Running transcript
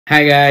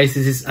Hi guys,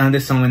 this is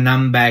Anderson and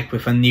I'm back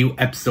with a new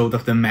episode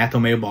of the Metal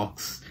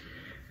Mailbox.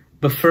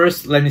 But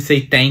first, let me say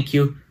thank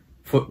you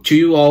to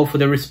you all for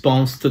the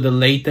response to the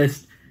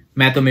latest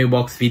Metal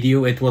Mailbox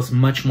video. It was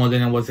much more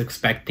than I was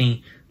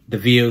expecting. The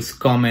views,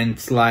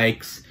 comments,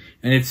 likes,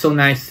 and it's so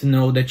nice to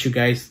know that you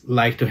guys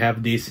like to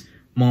have this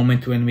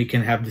moment when we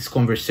can have this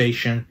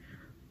conversation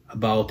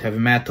about heavy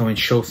metal and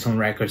show some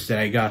records that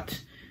I got.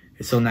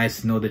 It's so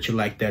nice to know that you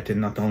like that and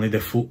not only the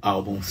full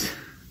albums.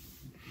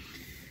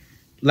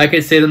 Like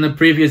I said on the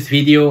previous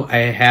video,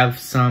 I have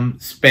some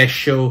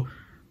special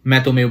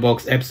Metal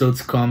Mailbox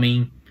episodes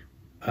coming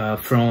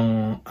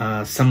from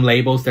some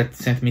labels that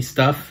sent me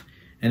stuff.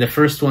 And the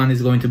first one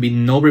is going to be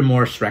No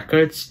Remorse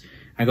Records.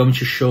 I'm going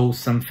to show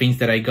some things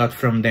that I got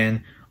from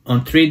them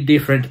on 3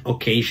 different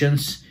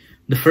occasions.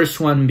 The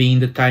first one being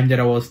the time that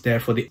I was there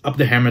for the Up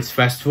the Hammers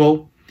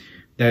festival.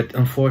 That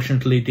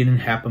unfortunately didn't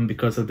happen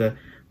because of the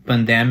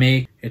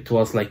pandemic. It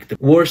was like the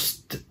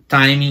worst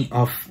timing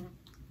of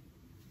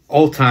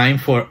all time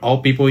for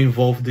all people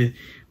involved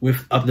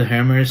with Up the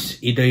Hammers,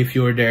 either if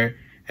you were there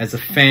as a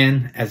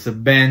fan, as a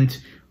band,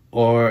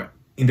 or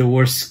in the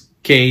worst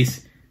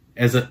case,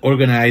 as an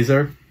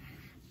organizer.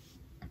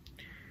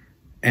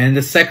 And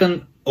the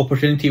second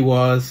opportunity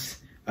was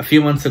a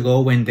few months ago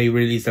when they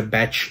released a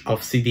batch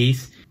of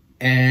CDs.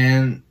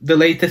 And the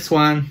latest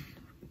one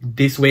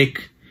this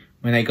week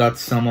when I got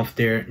some of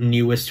their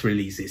newest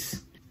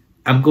releases.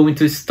 I'm going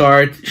to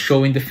start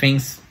showing the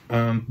things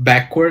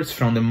backwards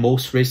from the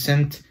most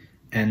recent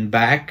and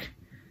back.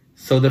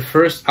 So the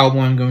first album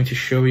I'm going to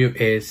show you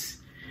is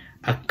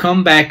a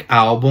comeback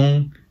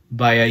album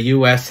by a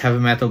US heavy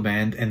metal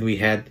band, and we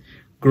had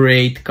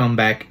great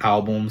comeback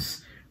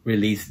albums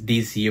released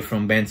this year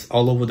from bands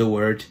all over the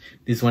world.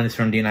 This one is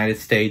from the United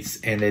States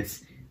and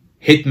it's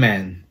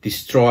Hitman,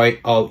 Destroy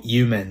All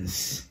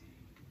Humans.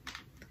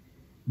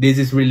 This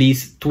is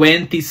released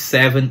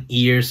 27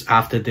 years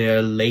after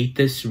their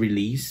latest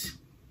release,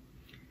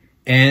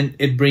 and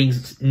it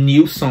brings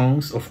new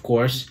songs, of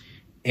course,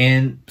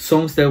 and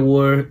songs that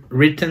were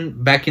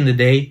written back in the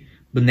day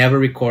but never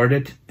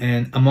recorded.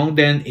 And among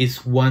them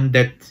is one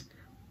that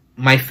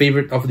my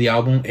favorite of the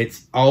album.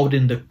 It's Out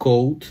in the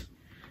Cold.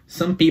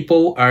 Some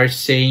people are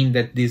saying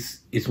that this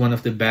is one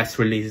of the best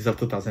releases of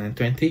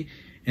 2020,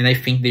 and I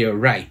think they are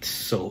right.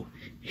 So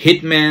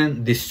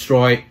Hitman,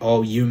 Destroy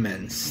All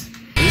Humans.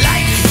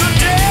 Like the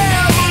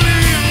devil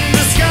in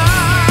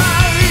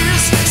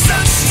disguise,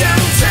 such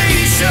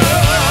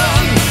temptation.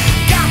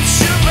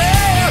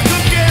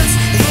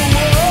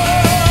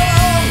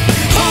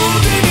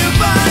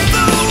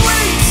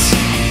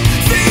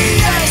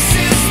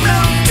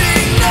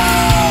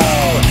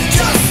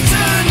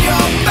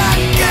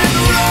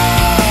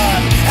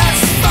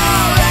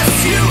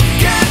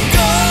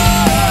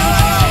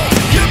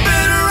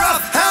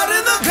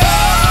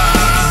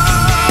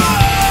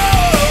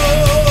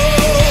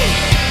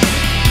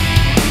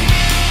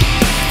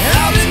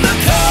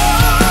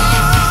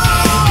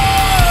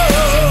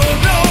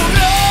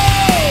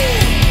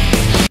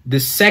 The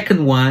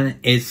second one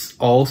is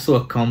also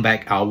a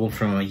comeback album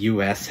from a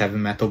US heavy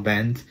metal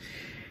band.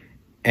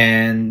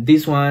 And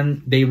this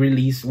one, they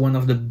released one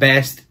of the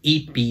best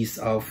EPs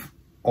of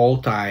all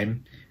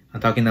time.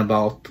 I'm talking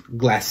about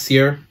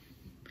Glacier.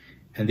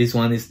 And this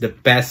one is The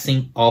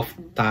Passing of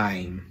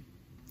Time.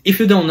 If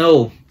you don't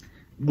know,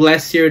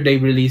 Glacier, they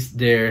released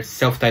their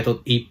self-titled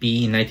EP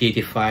in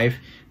 1985.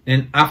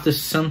 Then after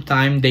some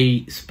time,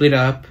 they split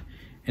up.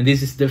 And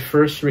this is the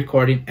first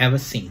recording ever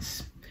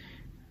since.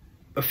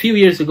 A few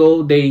years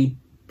ago, they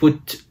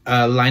put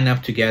a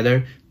lineup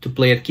together to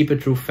play at Keep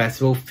It True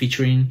Festival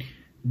featuring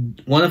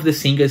one of the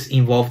singers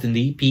involved in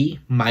the EP,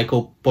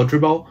 Michael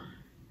Podribal.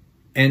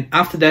 And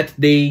after that,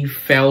 they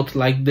felt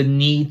like the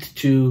need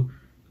to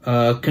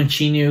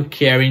continue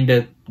carrying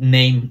the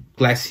name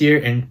Glacier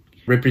and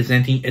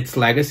representing its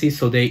legacy.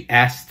 So they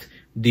asked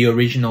the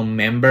original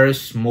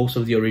members, most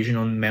of the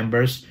original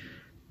members,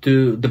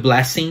 to the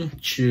blessing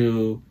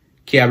to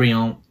carry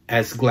on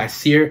as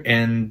Glacier,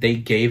 and they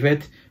gave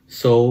it.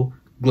 So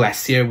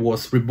Glacier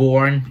was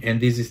reborn, and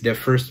this is their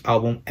first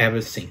album ever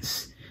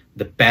since,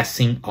 The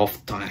Passing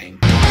of Time.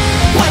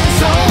 One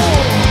soul,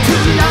 2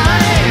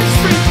 lives,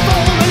 free for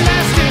the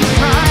lasting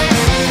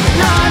prize.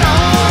 Not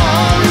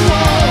all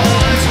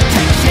rewards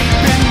take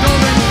shape in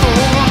golden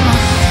form.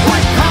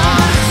 What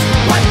cost,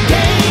 what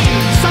gain,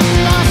 some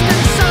lost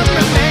and some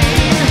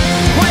remain.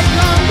 Quite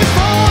long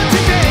before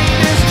today,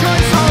 this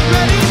choice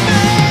already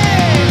made.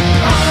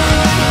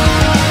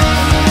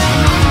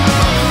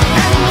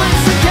 And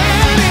once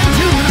again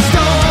into the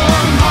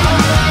storm.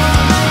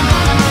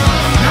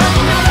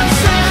 Another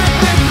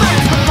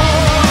sacrifice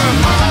before.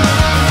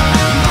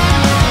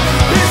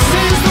 This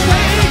is the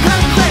way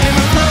God claimed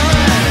the blood.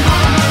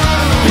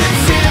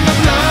 It's in the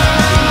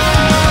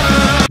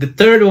blood. The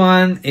third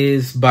one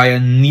is by a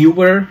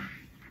newer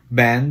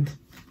band,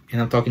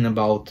 and I'm talking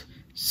about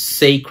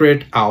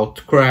Sacred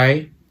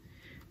Outcry.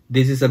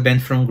 This is a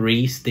band from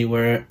Greece. They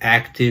were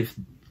active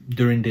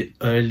during the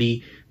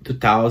early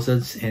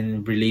 2000s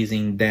and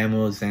releasing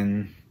demos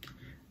and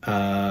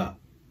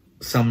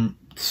some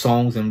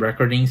songs and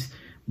recordings,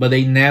 but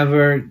they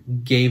never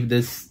gave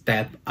this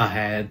step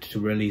ahead to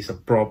release a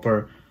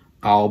proper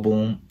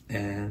album,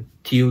 and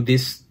till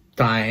this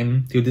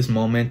time, till this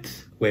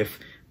moment, with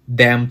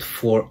Damned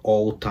for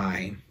All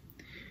Time.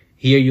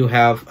 Here you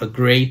have a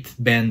great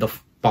band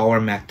of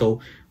power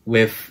metal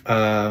with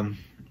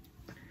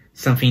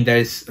something that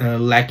is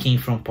lacking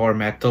from power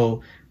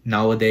metal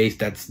nowadays.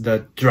 That's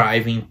the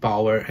driving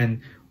power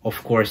and,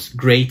 of course,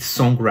 great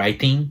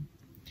songwriting.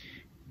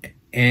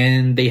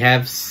 And they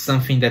have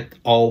something that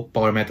all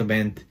power metal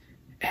band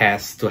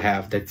has to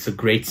have. That's a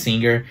great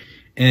singer.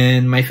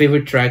 And my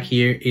favorite track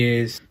here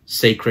is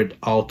Sacred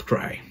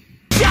Outcry.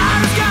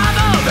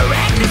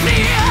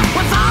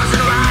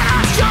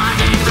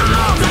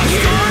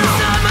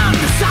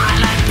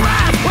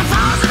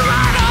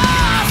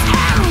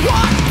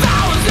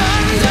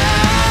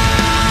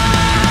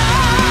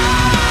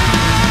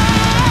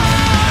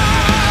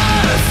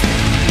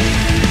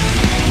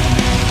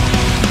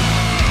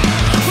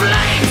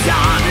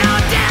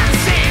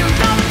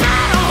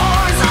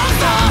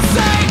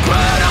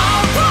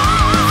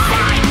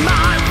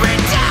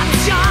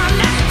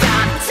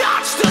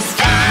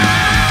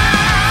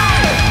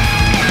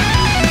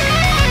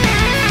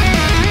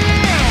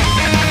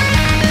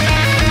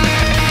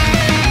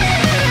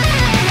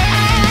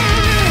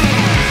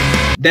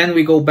 Then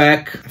we go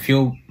back a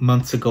few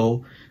months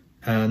ago.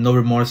 No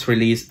Remorse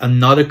released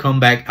another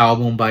comeback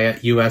album by a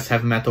US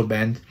heavy metal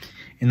band.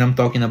 And I'm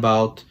talking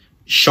about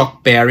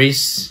Chuck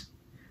Berry's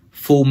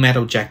Full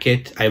Metal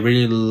Jacket. I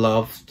really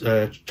loved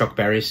Chuck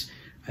Berry's.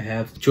 I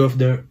have two of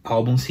their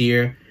albums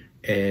here.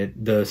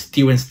 The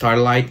Steel and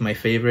Starlight, my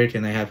favorite.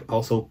 And I have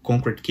also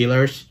Concrete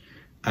Killers.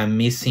 I'm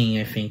missing,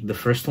 I think, the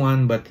first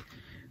one. But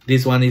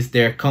this one is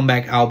their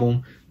comeback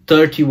album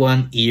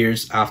 31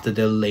 years after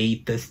the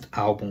latest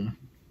album.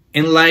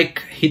 And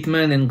like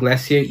Hitman and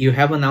Glacier, you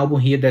have an album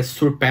here that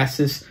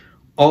surpasses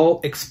all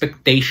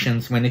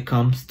expectations when it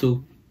comes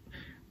to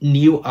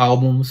new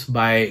albums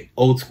by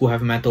old school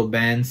heavy metal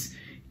bands,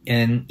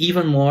 and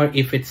even more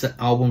if it's an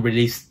album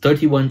released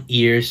 31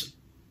 years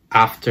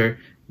after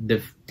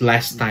the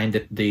last time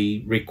that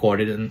they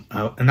recorded an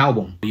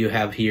album. You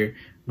have here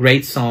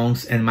great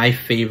songs, and my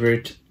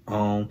favorite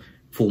on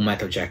Full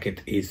Metal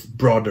Jacket is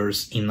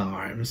Brothers in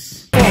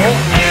Arms.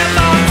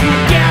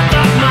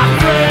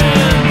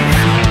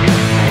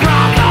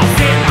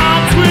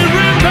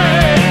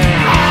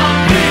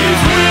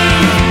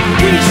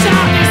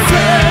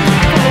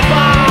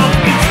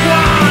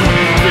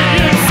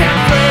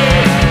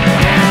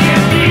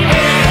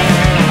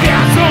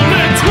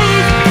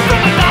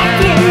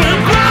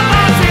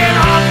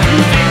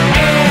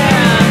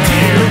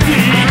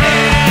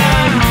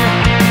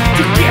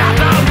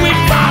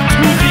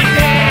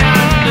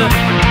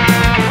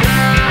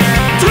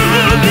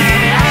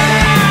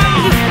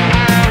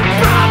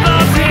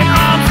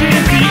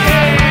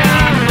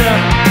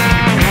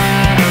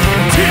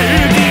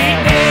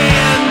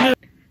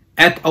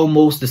 At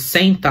almost the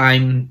same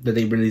time that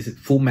they released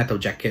Full Metal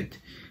Jacket,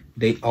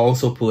 they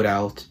also put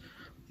out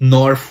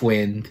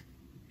Northwind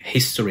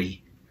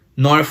History.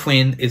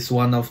 Northwind is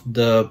one of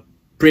the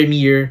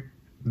premier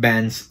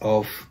bands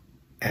of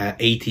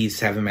 80s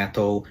heavy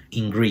metal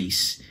in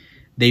Greece.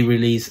 They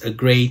released a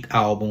great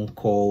album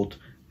called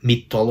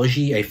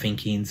Mythology, I think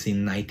it's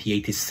in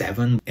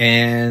 1987.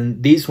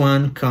 And this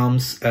one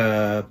comes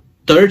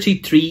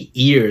 33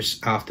 years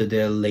after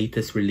their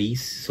latest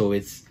release, so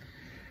it's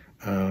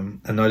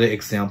another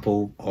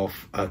example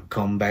of a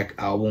comeback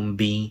album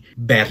being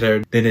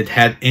better than it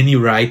had any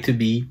right to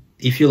be.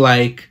 If you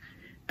like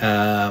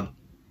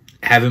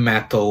heavy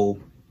metal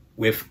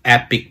with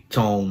epic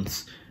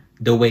tones,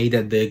 the way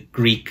that the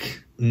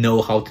Greek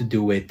know how to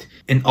do it,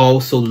 and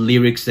also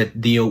lyrics that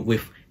deal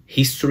with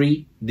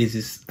history, this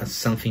is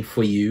something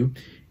for you.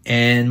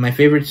 And my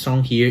favorite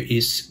song here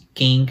is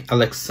King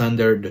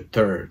Alexander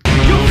III.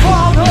 Your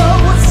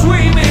father was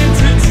screaming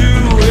to do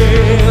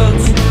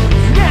it.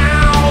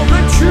 Now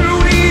the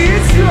duty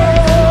is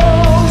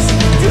yours.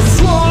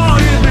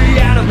 Destroy the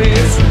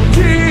enemies,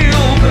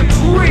 kill the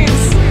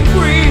dreams,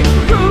 free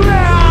the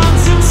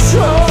lands and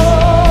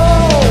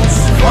shores.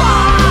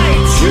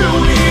 Fight, you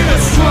need a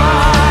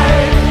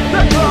stride.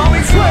 The glow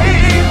is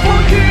waiting for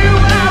you,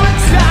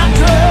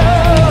 Alexander.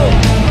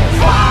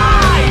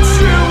 Fight,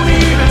 you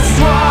need a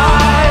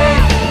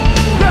stride.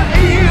 The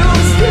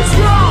eels is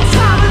lost,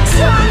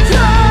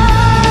 Alexander.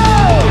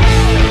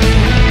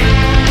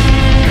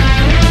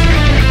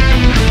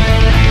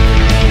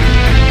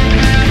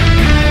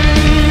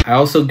 I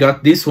also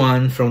got this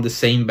one from the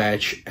same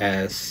batch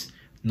as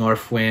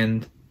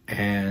Northwind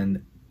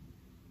and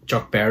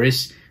Chuck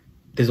Berry's.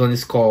 This one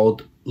is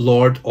called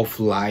Lord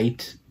of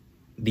Light.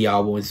 The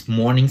album is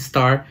Morning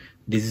Star.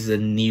 This is a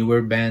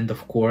newer band,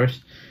 of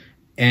course.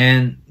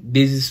 And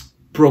this is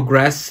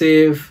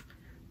progressive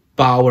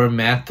power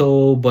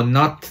metal, but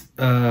not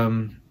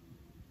in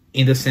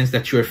the sense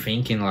that you're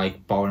thinking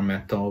like power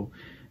metal,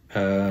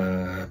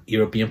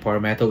 European power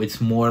metal. It's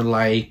more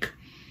like,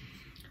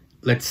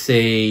 let's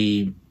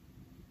say,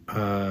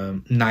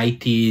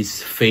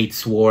 90s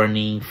Fates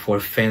Warning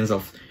for fans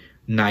of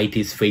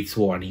 90s Fates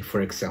Warning,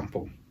 for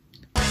example.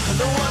 The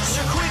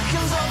watcher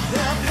quickens up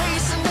their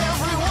pace and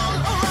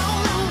everyone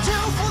around them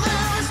too, for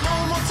there is no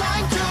more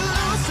time to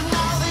lose, and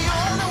now they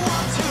all know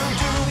what to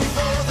do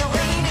before the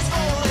rain is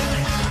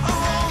falling, or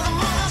all the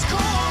mother's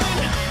calling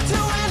to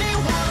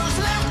anyone who's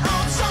left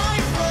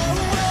outside.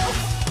 Well,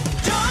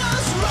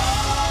 just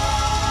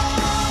run,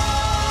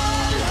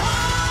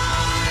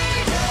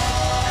 hide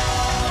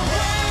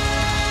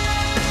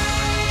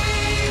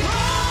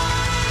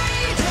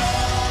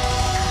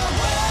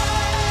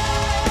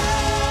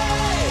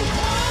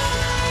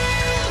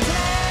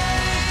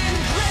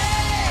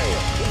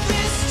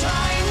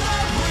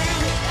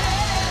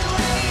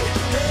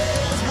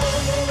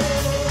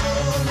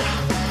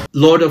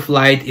Lord of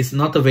Light is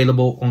not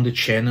available on the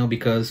channel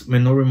because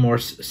when No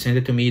Remorse sent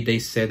it to me, they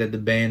said that the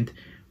band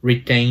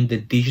retained the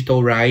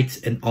digital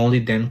rights and only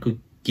them could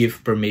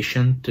give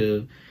permission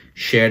to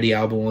share the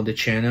album on the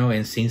channel.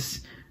 And since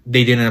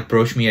they didn't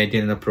approach me, I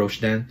didn't approach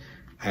them.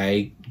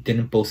 I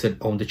didn't post it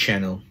on the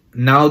channel.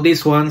 Now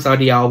these ones are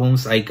the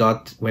albums I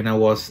got when I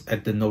was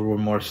at the No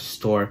Remorse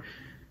store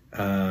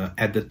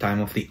at the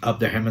time of the Up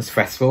the Hammers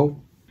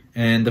Festival.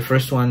 And the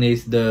first one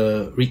is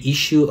the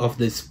reissue of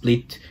the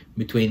split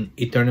between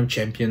Eternal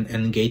Champion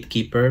and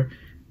Gatekeeper.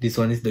 This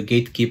one is the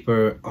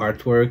Gatekeeper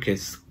artwork,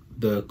 it's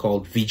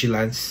called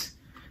Vigilance,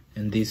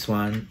 and this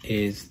one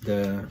is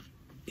the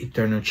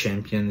Eternal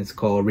Champion, it's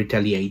called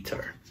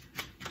Retaliator.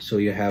 So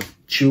you have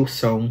 2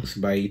 songs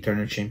by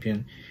Eternal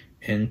Champion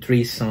and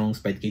 3 songs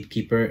by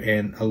Gatekeeper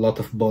and a lot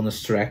of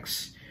bonus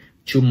tracks,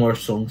 2 more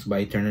songs by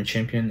Eternal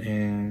Champion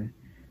and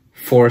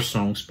 4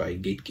 songs by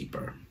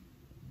Gatekeeper.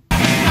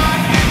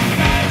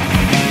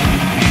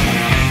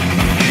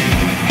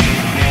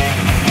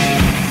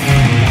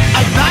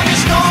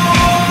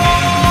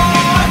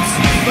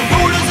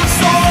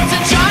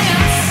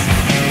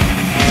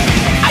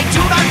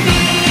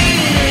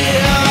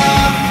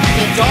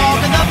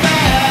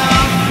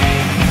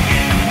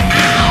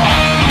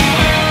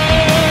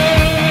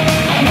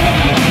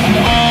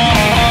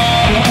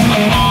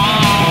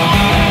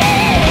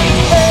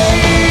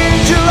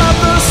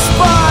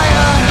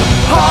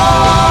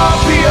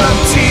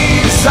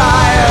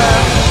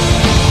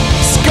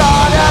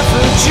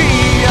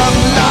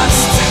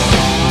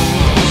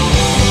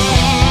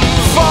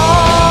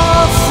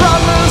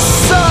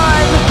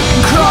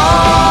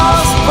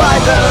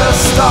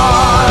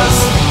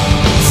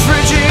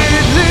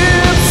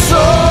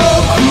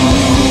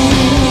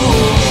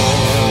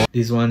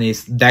 This one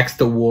is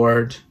Dexter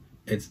Ward.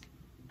 It's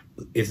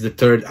the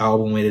 3rd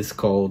album. It is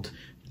called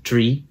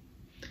Tree.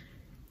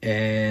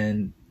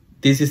 And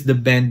this is the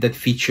band that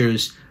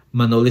features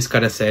Manolis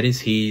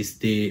Karaseris. He is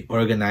the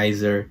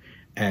organizer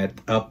at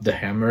Up the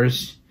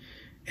Hammers.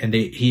 And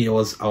he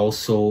was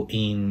also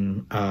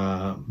in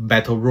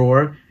Battle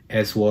Roar,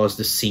 as was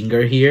the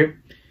singer here.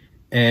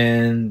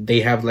 And they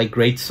have like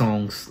great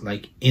songs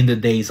like In the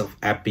Days of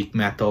Epic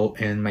Metal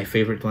and my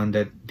favorite one,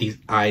 that The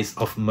Eyes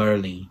of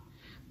Merlin.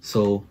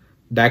 So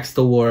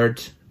Dexter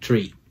Ward,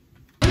 Tree.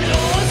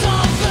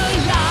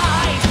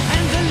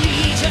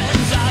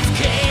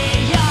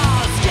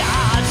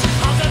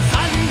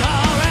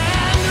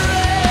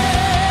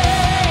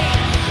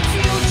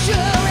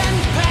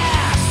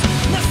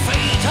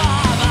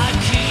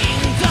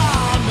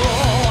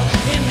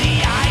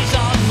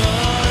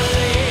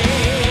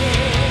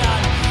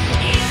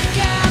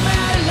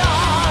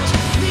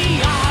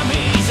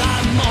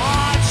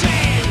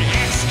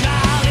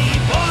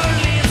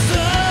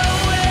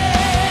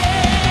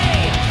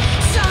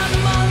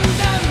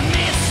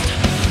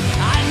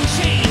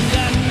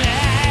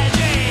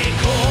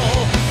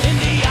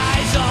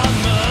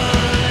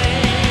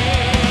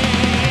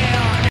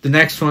 The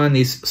next one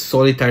is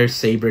Solitary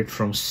Sabre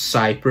from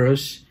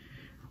Cyprus.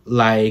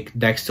 Like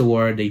Dexter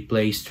Ward, they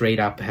play straight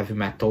up heavy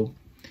metal.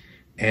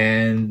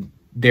 And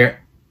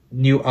their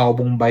new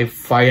album by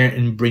Fire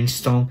and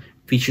Brimstone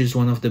features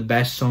one of the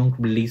best songs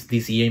released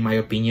this year in my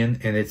opinion,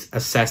 and it's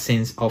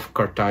Assassins of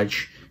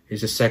Carthage.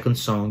 It's the 2nd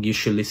song, you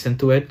should listen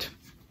to it.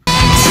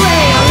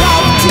 Trail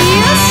of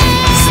tears,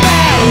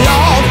 smell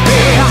of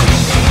beer,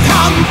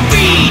 come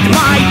feed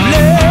my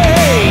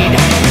blade.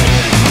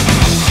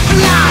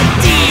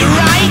 Bloody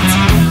right,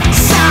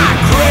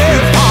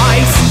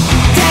 sacrifice,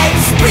 dead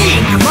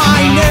speak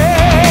my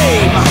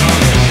name.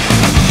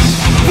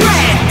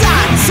 Red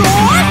and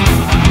sword,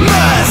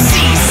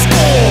 mercy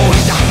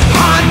scorned,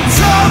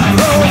 hunter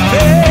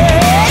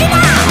profane.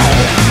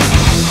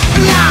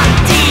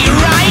 Bloody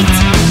right,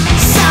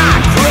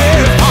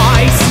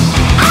 sacrifice,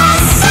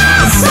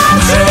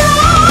 assassin's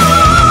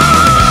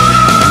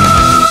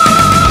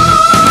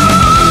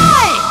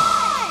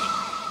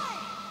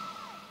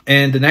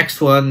And the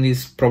next one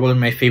is probably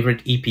my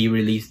favorite EP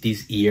released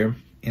this year,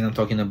 and I'm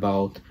talking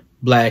about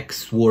Black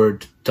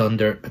Sword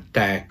Thunder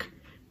Attack.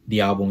 The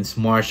album is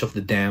March of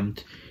the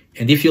Damned.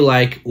 And if you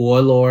like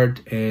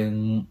Warlord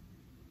and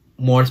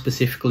more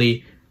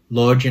specifically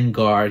Lordian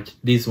Guard,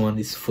 this one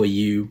is for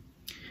you.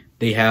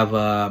 They have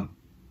a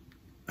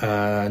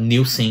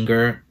new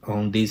singer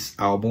on this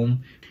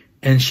album,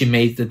 and she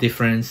made the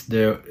difference.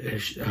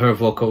 Her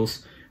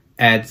vocals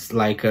adds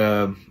like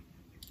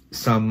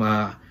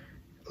some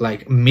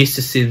like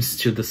mysticism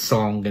to the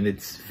song, and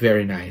it's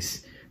very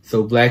nice.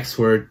 So Black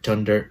Sword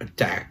Thunder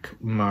Attack,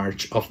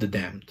 March of the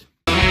Damned.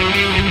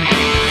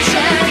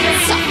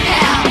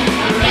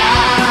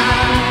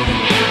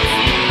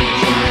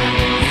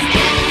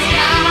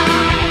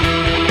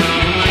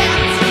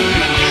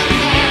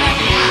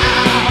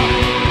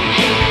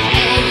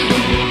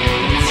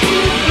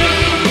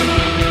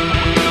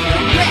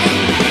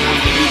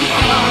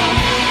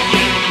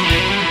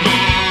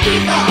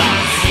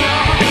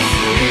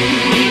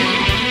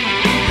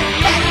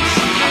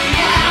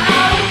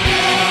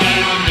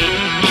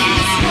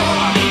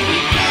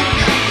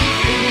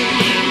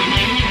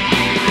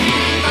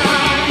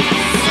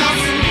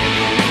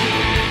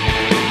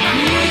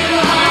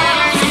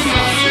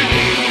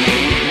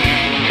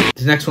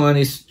 The next one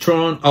is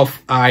Throne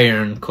of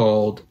Iron,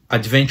 called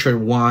Adventure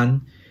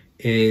 1.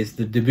 It is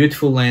the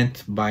beautiful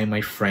length by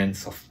my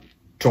friends of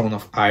Throne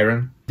of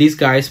Iron. These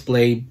guys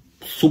play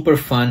super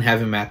fun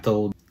heavy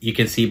metal. You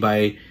can see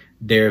by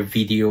their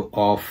video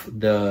of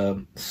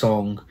the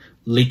song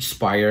Lich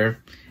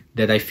Spire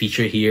that I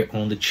feature here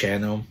on the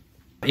channel.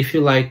 If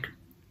you like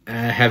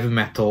heavy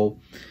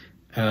metal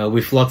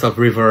with lots of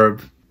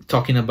reverb,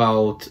 talking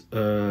about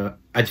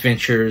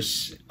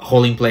adventures,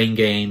 role-playing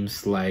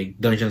games like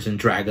Dungeons and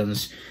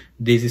Dragons,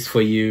 this is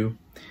for you.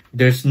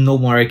 There's no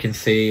more I can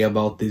say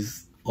about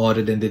this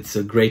other than it's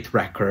a great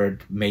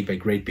record made by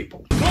great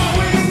people.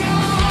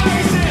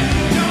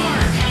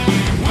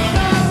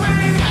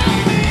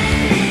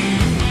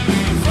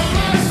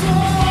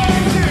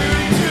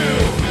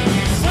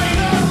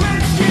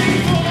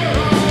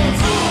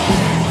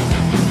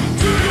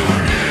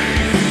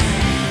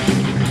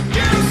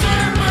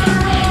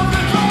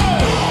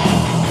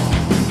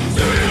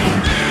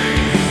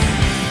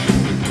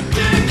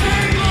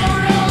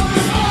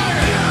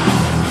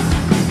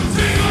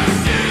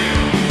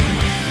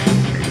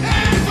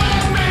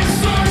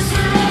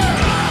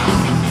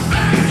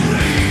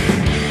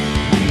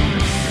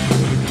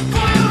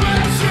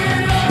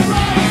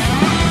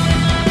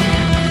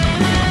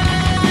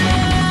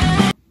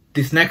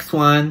 This next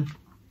one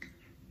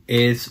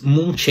is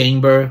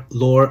Moonchamber,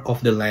 Lore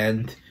of the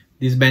Land.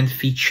 This band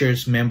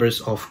features members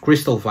of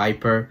Crystal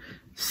Viper,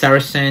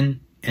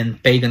 Saracen,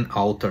 and Pagan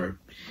Altar.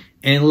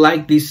 And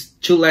like these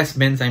two last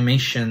bands I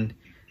mentioned,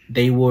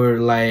 they were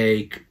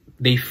like,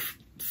 they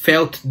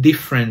felt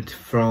different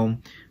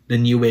from the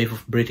new wave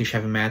of British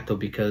heavy metal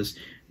because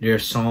their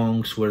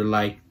songs were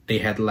like, they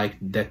had like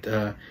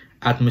that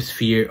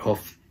atmosphere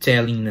of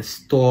telling a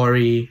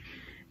story.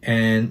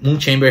 And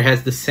Moonchamber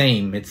has the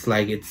same. It's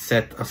like it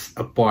set us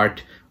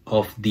apart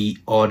of the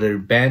other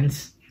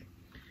bands,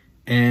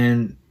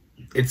 and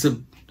it's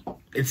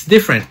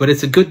different, but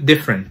it's a good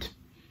different.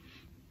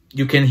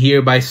 You can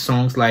hear by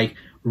songs like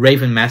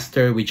Raven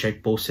Master, which I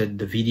posted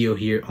the video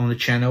here on the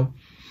channel.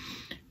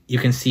 You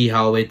can see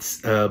how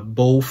it's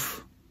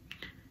both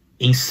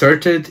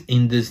inserted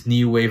in this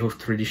new wave of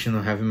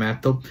traditional heavy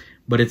metal,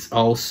 but it's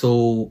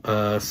also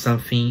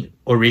something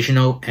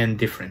original and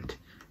different.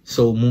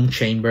 So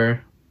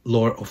Moonchamber,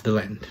 Lore of the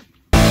Land.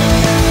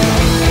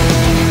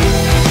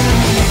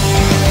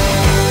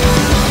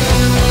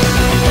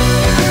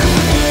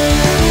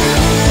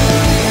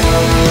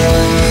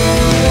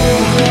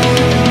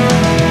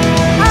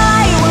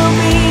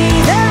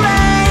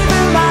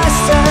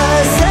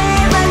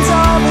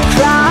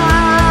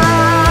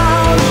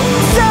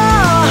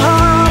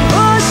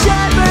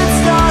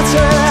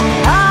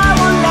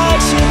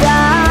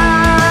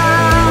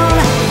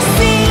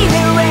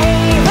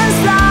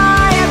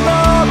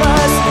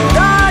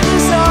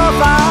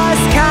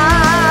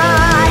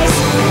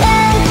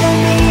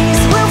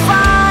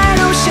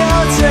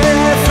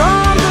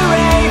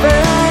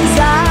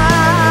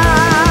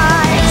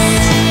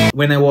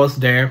 When I was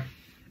there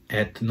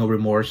at No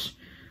Remorse,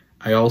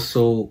 I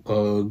also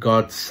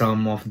got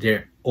some of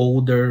their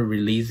older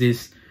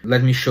releases.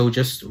 Let me show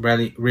just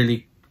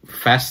really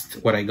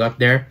fast what I got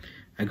there.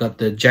 I got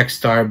the Jack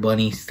Star,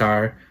 Bunny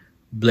Star,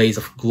 Blaze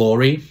of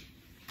Glory,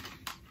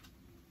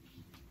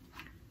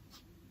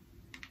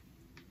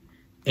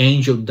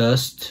 Angel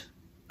Dust,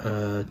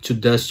 To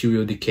Dust You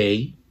Will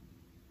Decay,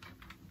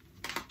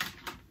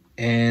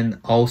 and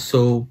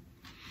also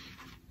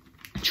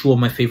two of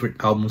my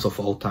favorite albums of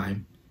all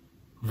time,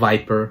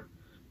 Viper,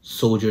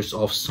 Soldiers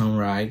of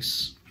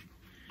Sunrise,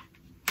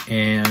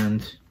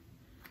 and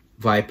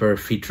Viper,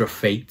 Feature of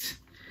Fate.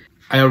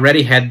 I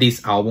already had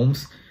these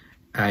albums.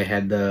 I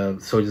had the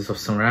Soldiers of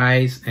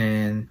Sunrise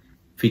and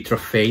Feature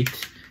of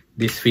Fate.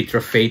 This Feature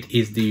of Fate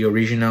is the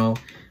original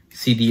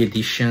CD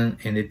edition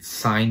and it's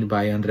signed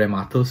by Andre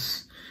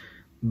Matos.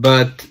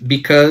 But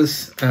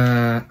because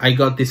I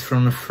got this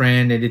from a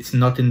friend and it's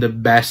not in the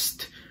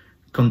best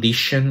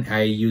condition,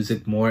 I use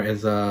it more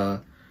as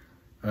a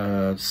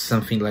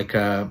something like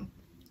a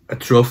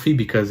trophy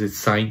because it's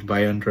signed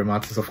by Andre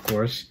Matos, of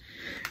course.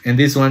 And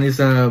this one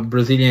is a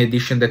Brazilian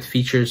edition that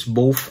features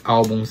both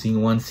albums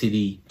in one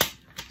CD.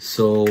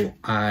 So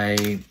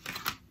I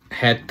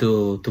had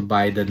to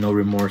buy the No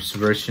Remorse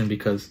version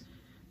because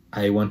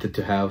I wanted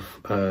to have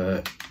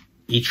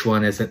each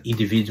one as an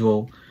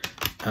individual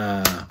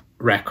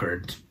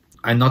record.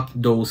 I'm not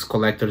those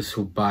collectors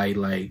who buy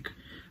like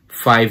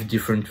 5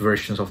 different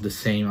versions of the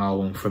same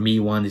album. For me,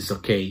 one is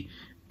okay,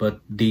 but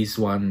these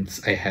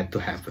ones I had to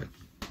have it.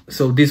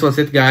 So this was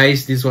it,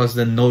 guys. This was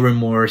the No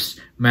Remorse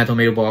Metal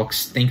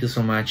Mailbox. Thank you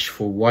so much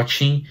for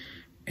watching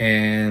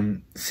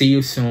and see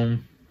you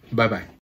soon. Bye bye.